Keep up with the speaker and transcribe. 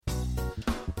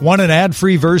Want an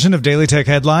ad-free version of Daily Tech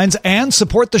Headlines and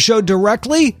support the show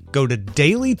directly? Go to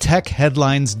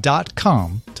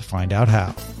dailytechheadlines.com to find out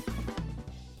how.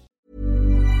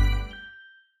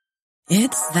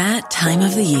 It's that time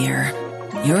of the year.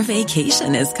 Your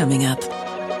vacation is coming up.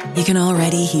 You can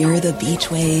already hear the beach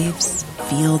waves,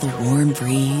 feel the warm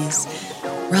breeze,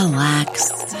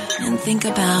 relax, and think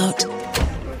about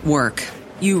work.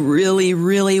 You really,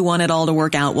 really want it all to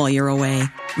work out while you're away.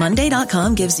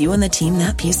 Monday.com gives you and the team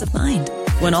that peace of mind.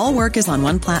 When all work is on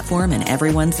one platform and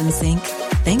everyone's in sync,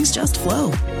 things just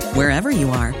flow. Wherever you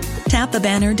are, tap the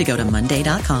banner to go to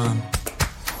Monday.com.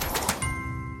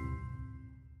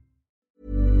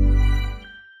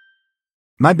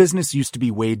 My business used to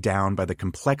be weighed down by the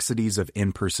complexities of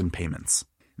in-person payments.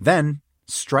 Then,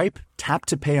 Stripe Tap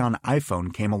to Pay on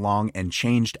iPhone came along and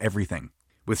changed everything.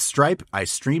 With Stripe, I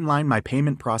streamlined my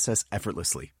payment process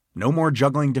effortlessly. No more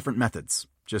juggling different methods.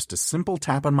 Just a simple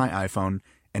tap on my iPhone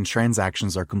and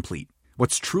transactions are complete.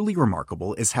 What's truly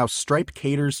remarkable is how Stripe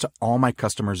caters to all my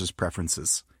customers'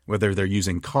 preferences. Whether they're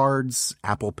using cards,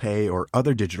 Apple Pay, or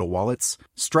other digital wallets,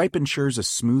 Stripe ensures a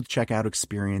smooth checkout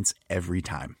experience every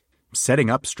time. Setting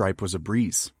up Stripe was a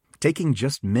breeze, taking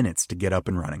just minutes to get up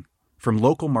and running. From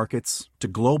local markets to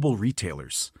global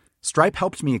retailers, Stripe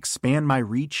helped me expand my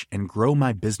reach and grow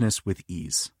my business with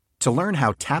ease. To learn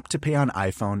how Tap to Pay on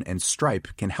iPhone and Stripe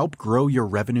can help grow your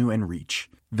revenue and reach,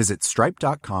 visit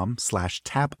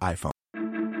stripe.com/tapiphone.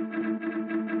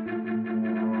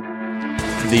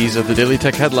 These are the Daily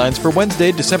Tech Headlines for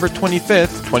Wednesday, December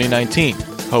 25th, 2019.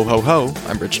 Ho, ho, ho,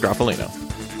 I'm Rich Stroffolino.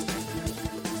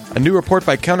 A new report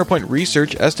by Counterpoint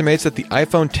Research estimates that the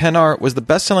iPhone XR was the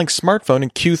best-selling smartphone in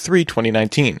Q3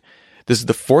 2019. This is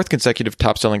the fourth consecutive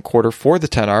top-selling quarter for the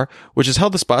XR, which has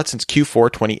held the spot since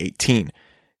Q4 2018.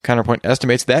 Counterpoint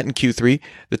estimates that in Q3,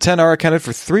 the XR accounted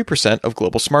for 3% of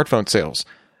global smartphone sales.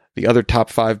 The other top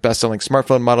 5 best-selling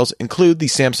smartphone models include the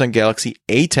Samsung Galaxy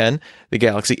A10, the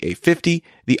Galaxy A50,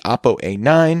 the Oppo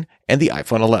A9, and the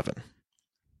iPhone 11.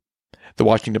 The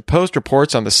Washington Post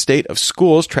reports on the state of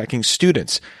schools tracking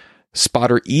students.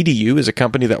 Spotter EDU is a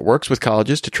company that works with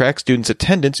colleges to track students'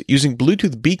 attendance using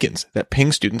Bluetooth beacons that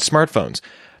ping students' smartphones.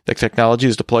 The technology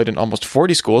is deployed in almost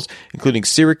 40 schools, including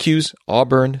Syracuse,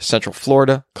 Auburn, Central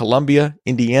Florida, Columbia,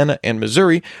 Indiana, and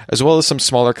Missouri, as well as some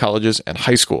smaller colleges and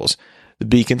high schools. The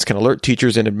beacons can alert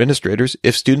teachers and administrators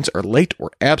if students are late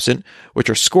or absent, which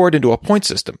are scored into a point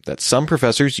system that some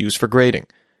professors use for grading.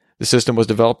 The system was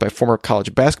developed by former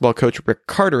college basketball coach Rick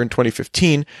Carter in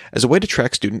 2015 as a way to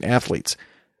track student athletes.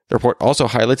 The report also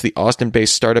highlights the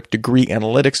Austin-based startup Degree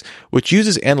Analytics, which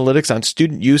uses analytics on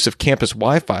student use of campus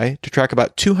Wi-Fi to track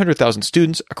about 200,000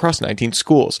 students across 19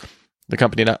 schools. The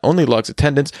company not only logs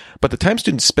attendance, but the time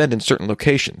students spend in certain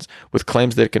locations, with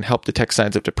claims that it can help detect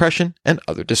signs of depression and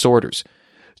other disorders.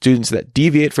 Students that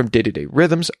deviate from day-to-day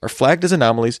rhythms are flagged as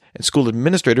anomalies, and school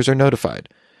administrators are notified.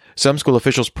 Some school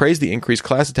officials praise the increased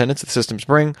class attendance the systems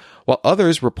bring, while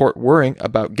others report worrying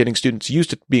about getting students used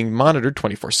to being monitored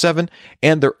 24/7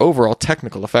 and their overall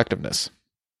technical effectiveness.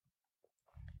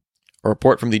 A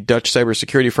report from the Dutch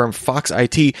cybersecurity firm Fox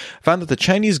IT found that the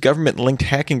Chinese government-linked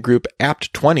hacking group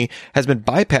Apt20 has been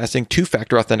bypassing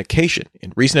two-factor authentication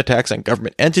in recent attacks on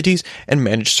government entities and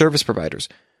managed service providers.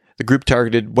 The group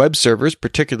targeted web servers,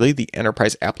 particularly the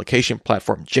enterprise application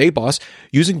platform JBoss,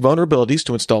 using vulnerabilities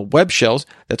to install web shells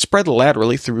that spread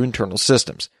laterally through internal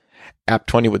systems.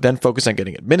 Apt20 would then focus on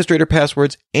getting administrator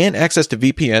passwords and access to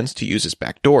VPNs to use as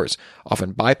backdoors,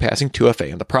 often bypassing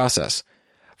 2FA in the process.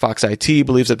 Fox IT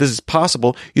believes that this is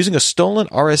possible using a stolen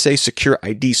RSA Secure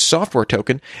ID software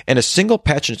token and a single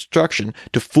patch instruction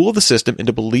to fool the system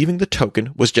into believing the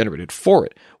token was generated for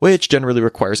it, which generally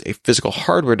requires a physical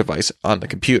hardware device on the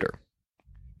computer.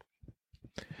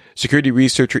 Security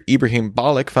researcher Ibrahim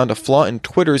Balik found a flaw in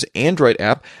Twitter's Android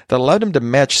app that allowed him to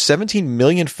match 17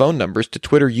 million phone numbers to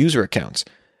Twitter user accounts.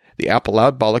 The app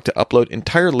allowed Balik to upload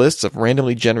entire lists of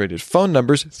randomly generated phone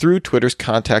numbers through Twitter's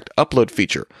contact upload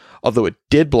feature, although it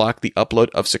did block the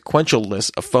upload of sequential lists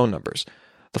of phone numbers.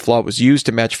 The flaw was used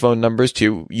to match phone numbers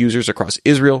to users across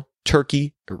Israel,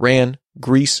 Turkey, Iran,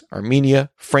 Greece,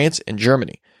 Armenia, France, and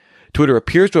Germany. Twitter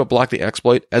appears to have blocked the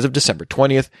exploit as of December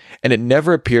 20th, and it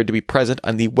never appeared to be present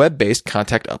on the web-based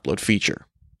contact upload feature.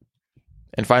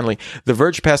 And finally, The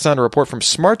Verge passed on a report from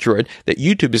SmartDroid that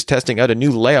YouTube is testing out a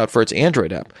new layout for its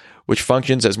Android app, which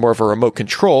functions as more of a remote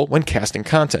control when casting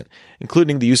content,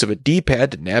 including the use of a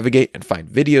D-pad to navigate and find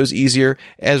videos easier,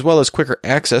 as well as quicker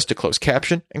access to closed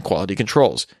caption and quality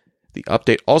controls. The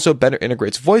update also better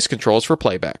integrates voice controls for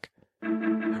playback.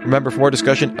 Remember, for more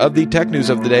discussion of the tech news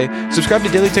of the day, subscribe to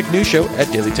Daily Tech News Show at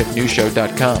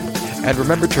dailytechnewsshow.com. And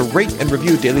remember to rate and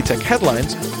review Daily Tech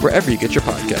Headlines wherever you get your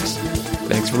podcasts.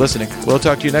 Thanks for listening. We'll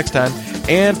talk to you next time.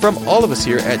 And from all of us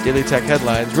here at Daily Tech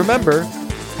Headlines, remember,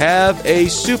 have a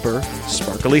super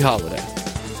sparkly holiday.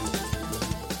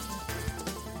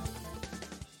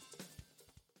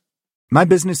 My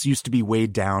business used to be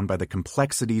weighed down by the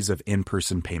complexities of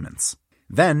in-person payments.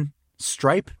 Then,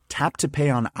 Stripe Tap to Pay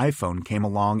on iPhone came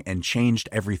along and changed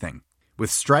everything.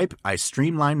 With Stripe, I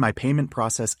streamlined my payment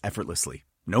process effortlessly.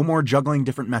 No more juggling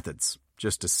different methods.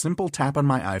 Just a simple tap on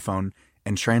my iPhone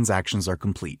and transactions are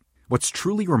complete. What's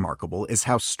truly remarkable is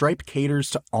how Stripe caters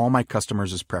to all my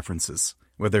customers' preferences.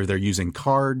 Whether they're using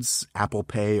cards, Apple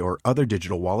Pay, or other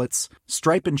digital wallets,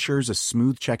 Stripe ensures a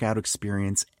smooth checkout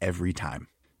experience every time.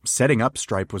 Setting up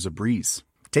Stripe was a breeze,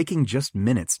 taking just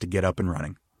minutes to get up and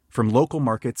running. From local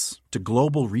markets to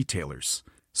global retailers,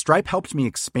 Stripe helped me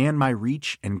expand my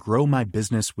reach and grow my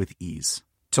business with ease.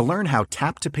 To learn how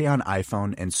Tap to Pay on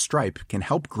iPhone and Stripe can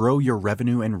help grow your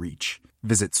revenue and reach,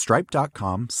 visit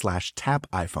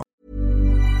stripe.com/tapiphone.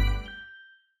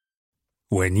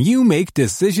 When you make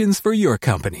decisions for your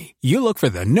company, you look for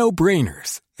the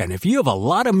no-brainers. And if you have a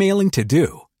lot of mailing to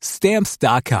do,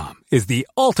 Stamps.com is the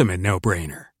ultimate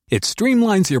no-brainer. It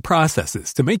streamlines your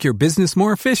processes to make your business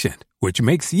more efficient, which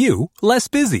makes you less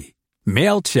busy.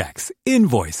 Mail checks,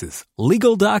 invoices,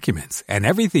 legal documents, and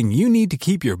everything you need to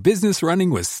keep your business running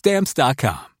with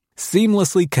Stamps.com.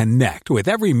 Seamlessly connect with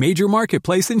every major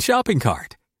marketplace and shopping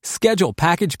cart. Schedule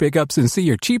package pickups and see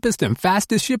your cheapest and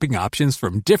fastest shipping options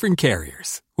from different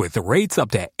carriers, with rates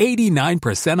up to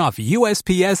 89% off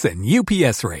USPS and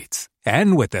UPS rates.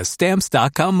 And with the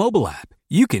Stamps.com mobile app,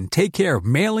 you can take care of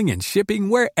mailing and shipping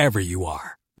wherever you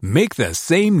are. Make the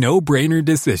same no-brainer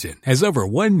decision as over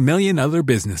 1 million other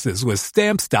businesses with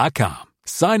Stamps.com.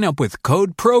 Sign up with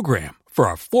code PROGRAM for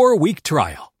a 4-week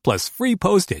trial, plus free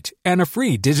postage and a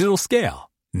free digital scale.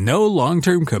 No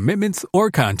long-term commitments or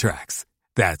contracts.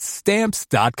 That's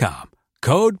Stamps.com.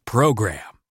 Code PROGRAM.